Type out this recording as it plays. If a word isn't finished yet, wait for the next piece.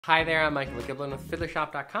Hi there, I'm Michael Giblin with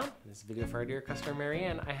Fiddlershop.com. In this video for our dear customer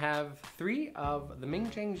Marianne, I have 3 of the Ming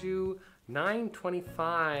Jiang Zhu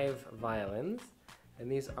 925 violins,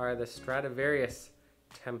 and these are the Stradivarius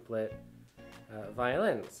template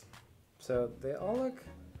violins. So they all look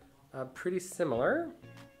pretty similar,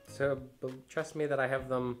 so trust me that I have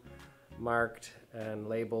them marked and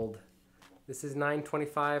labeled. This is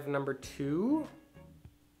 925 number 2.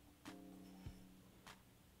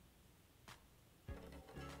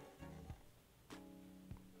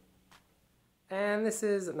 And this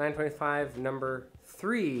is 925 number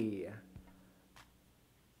 3.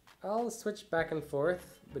 I'll switch back and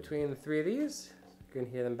forth between the 3 of these. You can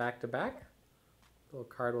hear them back to back. The little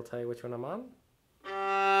card will tell you which one I'm on.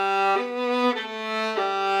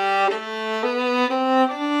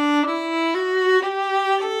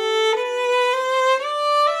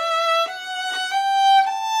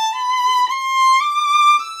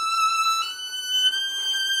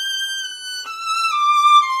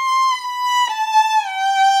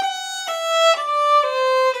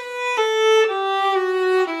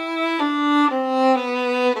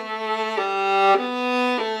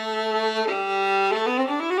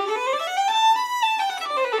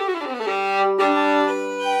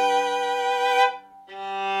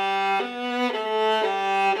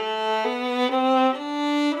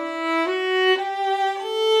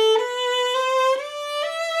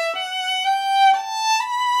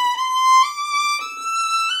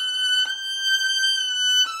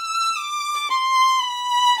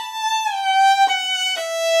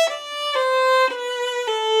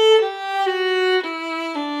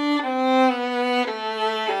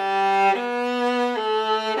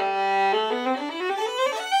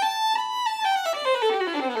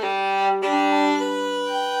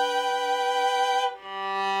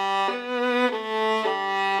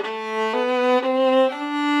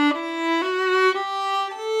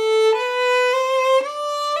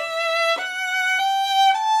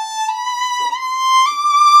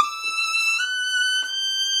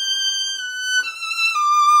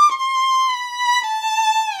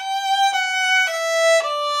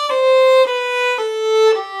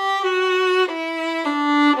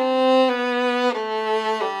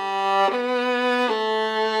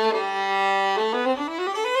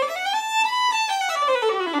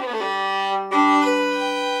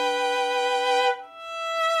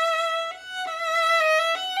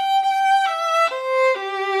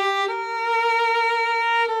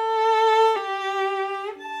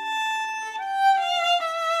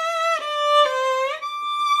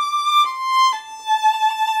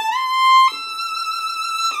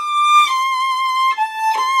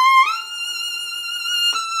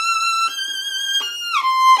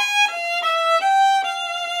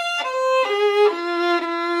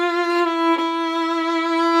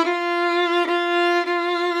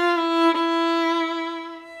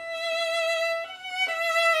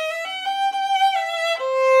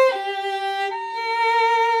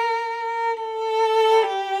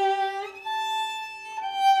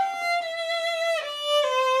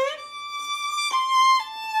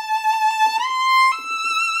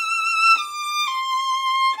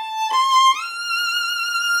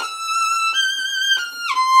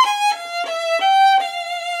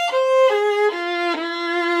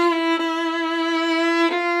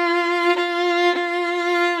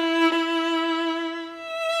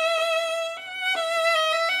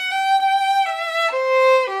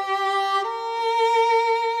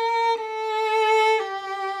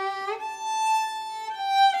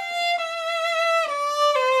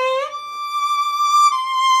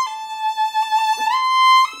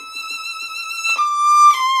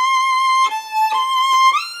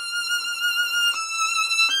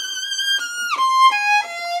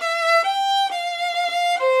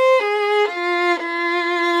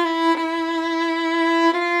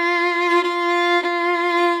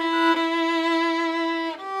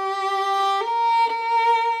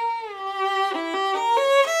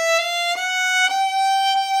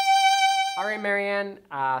 Marianne,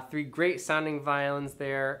 3 great sounding violins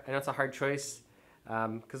there. I know it's a hard choice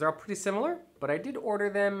because they're all pretty similar, but I did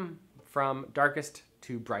order them from darkest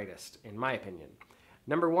to brightest, in my opinion.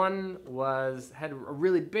 Number 1 had a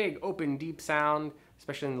really big, open, deep sound,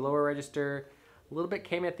 especially in the lower register. A little bit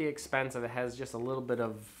came at the expense of it has just a little bit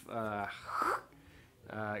of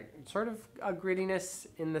sort of a grittiness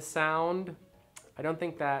in the sound. I don't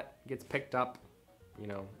think that gets picked up, you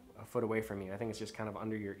know, a foot away from you. I think it's just kind of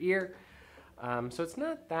under your ear. So it's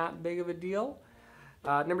not that big of a deal.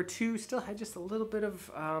 Number 2 still had just a little bit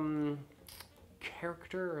of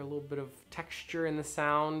character or a little bit of texture in the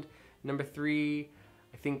sound. Number 3,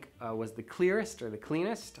 I think, was the clearest or the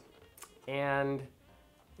cleanest. And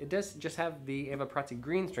it does just have the Eva Prati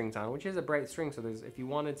green strings on, which is a bright string, so if you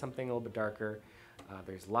wanted something a little bit darker,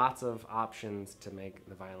 there's lots of options to make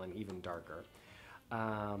the violin even darker.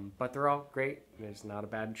 But they're all great. There's not a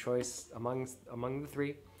bad choice among the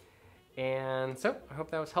three. And so I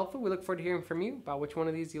hope that was helpful. We look forward to hearing from you about which one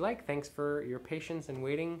of these you like. Thanks for your patience and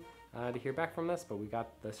waiting to hear back from us. But we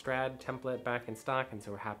got the Strad template back in stock, and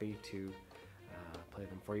so we're happy to play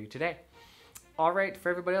them for you today. All right, for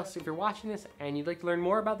everybody else, if you're watching this and you'd like to learn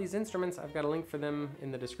more about these instruments, I've got a link for them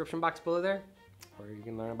in the description box below there, or you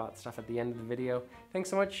can learn about stuff at the end of the video. Thanks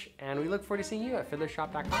so much, and we look forward to seeing you at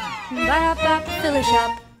Fiddlershop.com.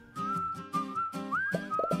 Fiddlershop.